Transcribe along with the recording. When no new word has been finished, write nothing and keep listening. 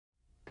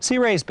Sea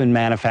Ray's been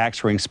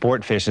manufacturing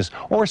sport fishes,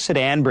 or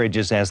sedan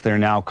bridges as they're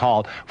now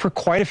called, for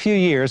quite a few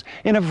years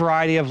in a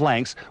variety of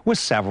lengths with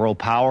several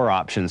power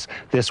options.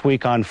 This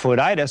week on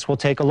Fooditis, we'll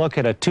take a look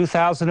at a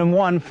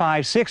 2001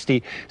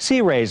 560,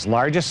 Sea Ray's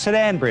largest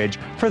sedan bridge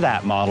for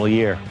that model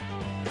year.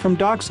 From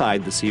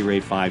dockside, the Sea Ray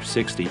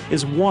 560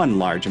 is one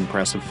large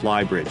impressive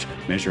flybridge,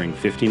 measuring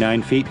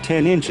 59 feet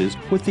 10 inches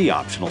with the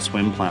optional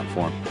swim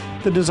platform.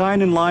 The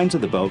design and lines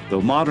of the boat, though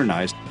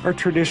modernized, are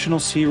traditional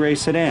Sea Ray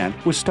sedan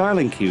with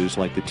styling cues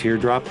like the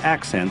teardrop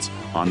accents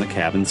on the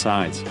cabin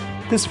sides.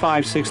 This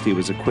 560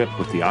 was equipped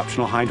with the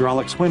optional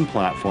hydraulic swim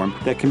platform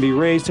that can be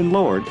raised and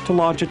lowered to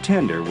lodge a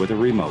tender with a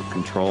remote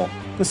control.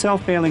 The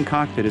self-bailing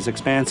cockpit is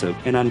expansive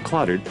and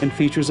uncluttered and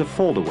features a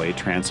fold-away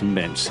transom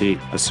bench seat.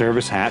 A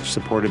service hatch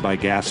supported by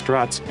gas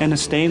struts and a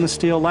stainless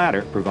steel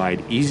ladder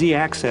provide easy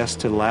access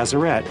to the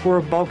lazarette, where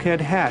a bulkhead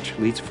hatch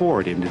leads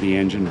forward into the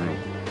engine room.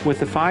 With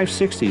the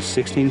 560's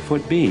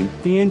 16-foot beam,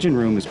 the engine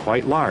room is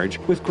quite large,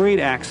 with great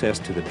access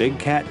to the big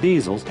cat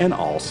diesels and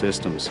all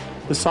systems.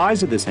 The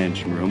size of this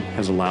engine room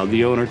has allowed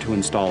the owner to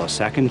install a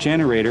second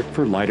generator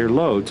for lighter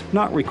loads,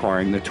 not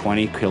requiring the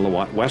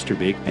 20-kilowatt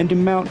Westerbeek, and to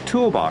mount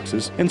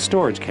toolboxes and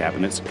storage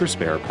cabinets for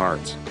spare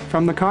parts.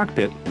 From the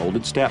cockpit,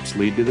 molded steps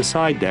lead to the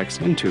side decks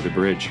and to the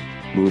bridge.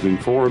 Moving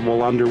forward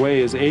while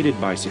underway is aided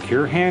by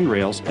secure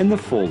handrails and the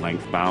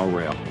full-length bow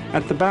rail.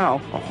 At the bow,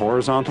 a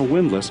horizontal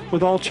windlass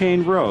with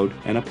all-chain rode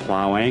and a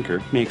plow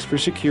anchor makes for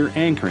secure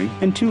anchoring,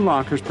 and two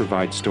lockers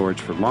provide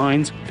storage for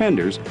lines,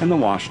 fenders, and the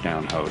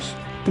washdown hose.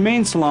 The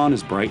main salon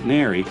is bright and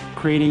airy,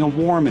 creating a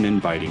warm and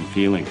inviting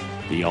feeling.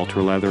 The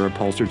ultra-leather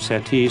upholstered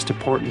settees to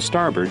port and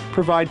starboard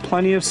provide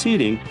plenty of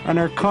seating and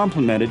are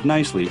complemented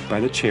nicely by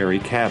the cherry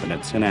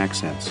cabinets and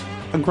accents.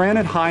 A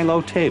granite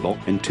high-low table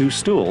and two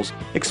stools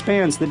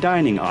expands the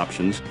dining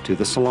options to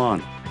the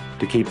salon.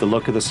 To keep the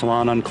look of the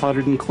salon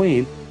uncluttered and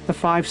clean, the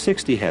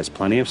 560 has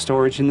plenty of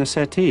storage in the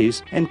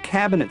settees, and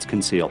cabinets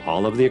conceal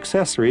all of the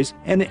accessories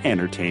and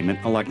entertainment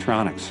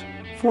electronics.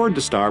 Forward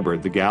to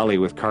starboard, the galley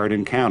with card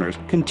and counters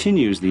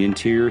continues the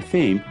interior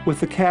theme, with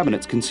the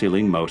cabinets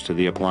concealing most of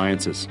the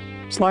appliances.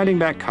 Sliding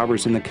back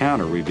covers in the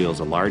counter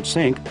reveals a large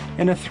sink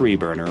and a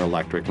 3-burner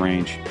electric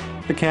range.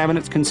 The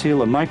cabinets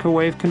conceal a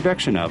microwave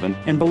convection oven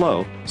and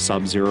below,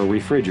 sub-zero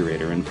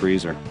refrigerator and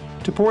freezer.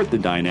 To port, the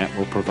dinette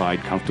will provide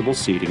comfortable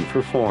seating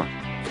for 4.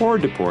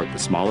 Forward to port, the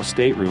smallest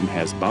stateroom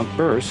has bunk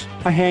berths,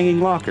 a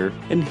hanging locker,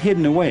 and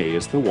hidden away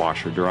is the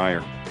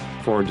washer-dryer.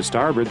 Forward to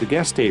starboard, the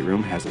guest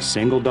stateroom has a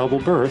single double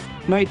berth,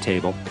 night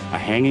table, a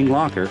hanging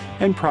locker,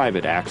 and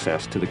private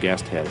access to the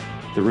guest head.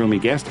 The roomy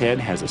guest head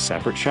has a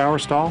separate shower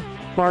stall,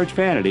 large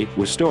vanity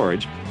with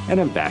storage, and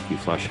a vacuum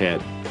flush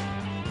head.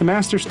 The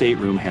master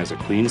stateroom has a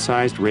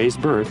queen-sized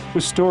raised berth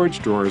with storage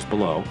drawers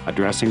below, a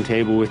dressing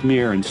table with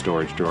mirror and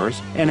storage drawers,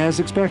 and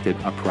as expected,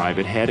 a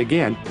private head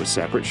again with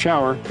separate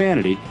shower,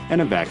 vanity, and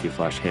a vacuum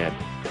flush head.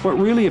 What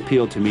really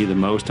appealed to me the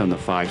most on the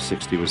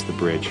 560 was the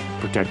bridge.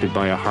 Protected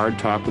by a hard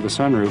top with a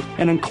sunroof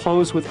and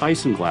enclosed with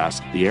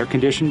isinglass, the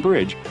air-conditioned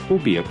bridge will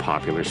be a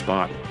popular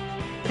spot.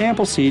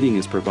 Ample seating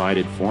is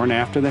provided fore and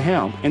after the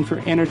helm, and for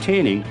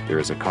entertaining, there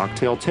is a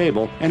cocktail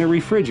table and a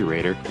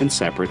refrigerator and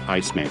separate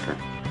ice maker.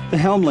 The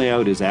helm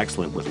layout is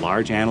excellent, with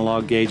large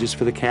analog gauges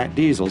for the cat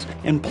diesels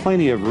and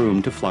plenty of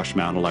room to flush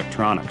mount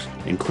electronics,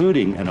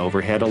 including an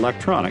overhead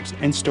electronics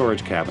and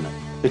storage cabinet.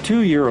 The 2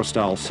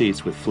 Euro-style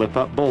seats with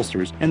flip-up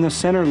bolsters and the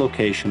center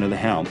location of the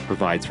helm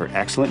provides for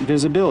excellent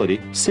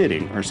visibility,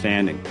 sitting or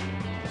standing.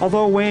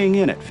 Although weighing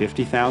in at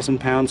 50,000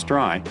 pounds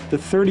dry, the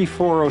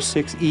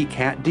 3406E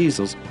cat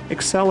diesels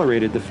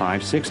accelerated the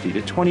 560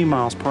 to 20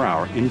 miles per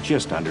hour in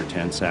just under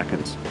 10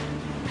 seconds.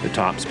 The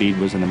top speed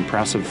was an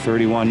impressive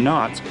 31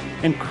 knots,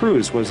 and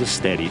cruise was a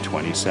steady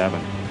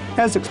 27.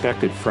 As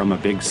expected from a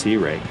big Sea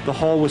Ray, the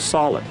hull was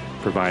solid,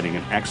 providing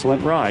an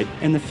excellent ride,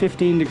 and the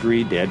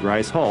 15-degree dead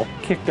rise hull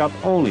kicked up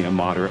only a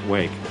moderate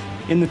wake.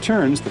 In the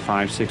turns, the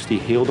 560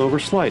 heeled over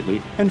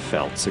slightly and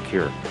felt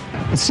secure.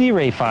 The Sea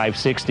Ray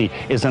 560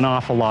 is an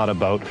awful lot of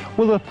boat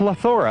with a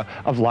plethora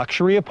of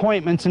luxury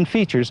appointments and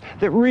features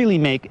that really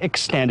make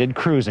extended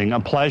cruising a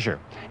pleasure.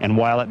 And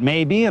while it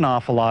may be an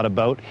awful lot of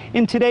boat,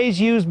 in today's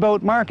used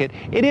boat market,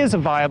 it is a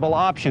viable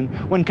option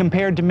when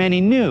compared to many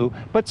new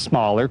but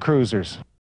smaller cruisers.